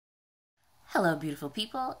Hello, beautiful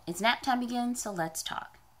people. It's nap time again, so let's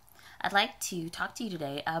talk. I'd like to talk to you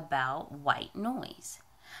today about white noise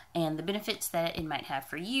and the benefits that it might have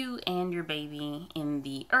for you and your baby in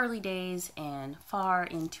the early days and far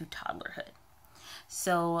into toddlerhood.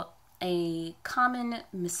 So, a common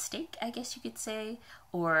mistake, I guess you could say,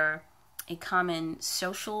 or a common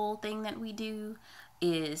social thing that we do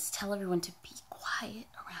is tell everyone to be quiet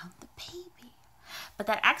around the baby. But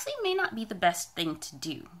that actually may not be the best thing to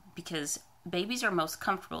do because babies are most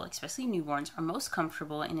comfortable, especially newborns, are most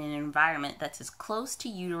comfortable in an environment that's as close to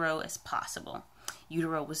utero as possible.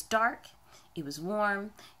 Utero was dark, it was warm,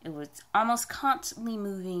 it was almost constantly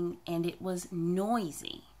moving, and it was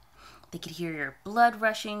noisy. They could hear your blood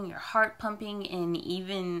rushing, your heart pumping, and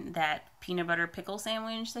even that peanut butter pickle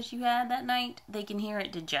sandwich that you had that night, they can hear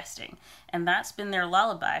it digesting. And that's been their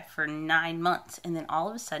lullaby for 9 months. And then all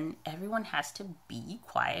of a sudden, everyone has to be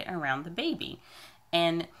quiet around the baby.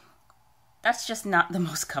 And that's just not the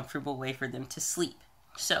most comfortable way for them to sleep.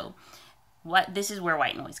 So, this is where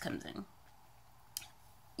white noise comes in.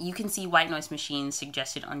 You can see white noise machines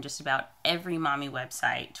suggested on just about every mommy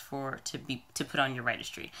website to put on your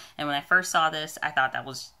registry. And when I first saw this, I thought that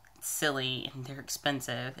was silly and they're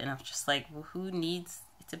expensive. And I was just like, well, who needs?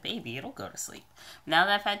 It's a baby. It'll go to sleep. Now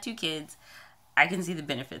that I've had 2 kids, I can see the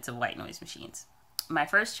benefits of white noise machines. My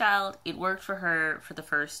first child, it worked for her for the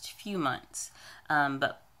first few months, and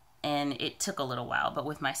it took a little while. But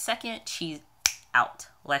with my second, she's out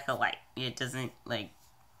like a light. It doesn't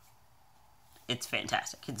it's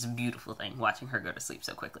fantastic. It's a beautiful thing watching her go to sleep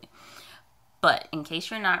so quickly. But in case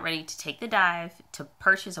you're not ready to take the dive to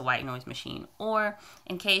purchase a white noise machine, or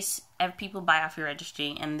in case people buy off your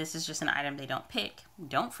registry and this is just an item they don't pick,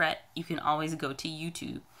 don't fret. You can always go to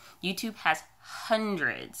YouTube. YouTube has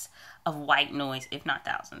hundreds of white noise, if not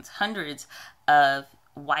thousands, hundreds of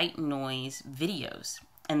white noise videos.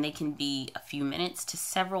 And they can be a few minutes to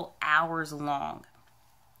several hours long.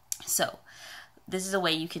 So, this is a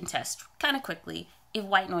way you can test kind of quickly if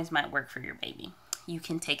white noise might work for your baby. You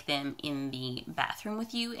can take them in the bathroom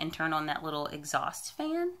with you and turn on that little exhaust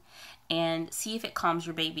fan and see if it calms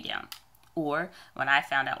your baby down. Or, when I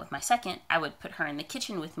found out with my second, I would put her in the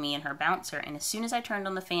kitchen with me and her bouncer, and as soon as I turned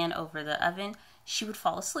on the fan over the oven, she would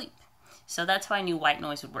fall asleep. So that's how I knew white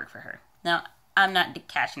noise would work for her. Now, I'm not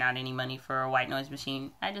cashing out any money for a white noise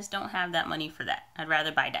machine. I just don't have that money for that. I'd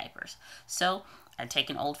rather buy diapers. So I'd take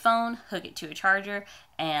an old phone, hook it to a charger,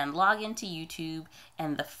 and log into YouTube.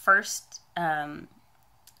 And the first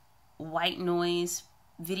white noise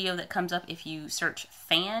video that comes up if you search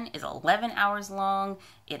fan is 11 hours long.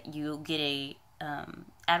 You'll get a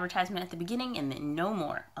advertisement at the beginning and then no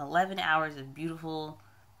more. 11 hours of beautiful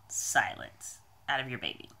silence out of your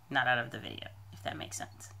baby, not out of the video, if that makes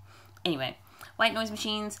sense. Anyway, white noise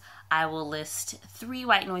machines, I will list 3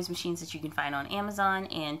 white noise machines that you can find on Amazon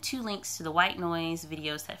and 2 links to the white noise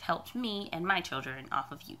videos that have helped me and my children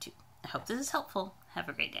off of YouTube. I hope this is helpful. Have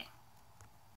a great day.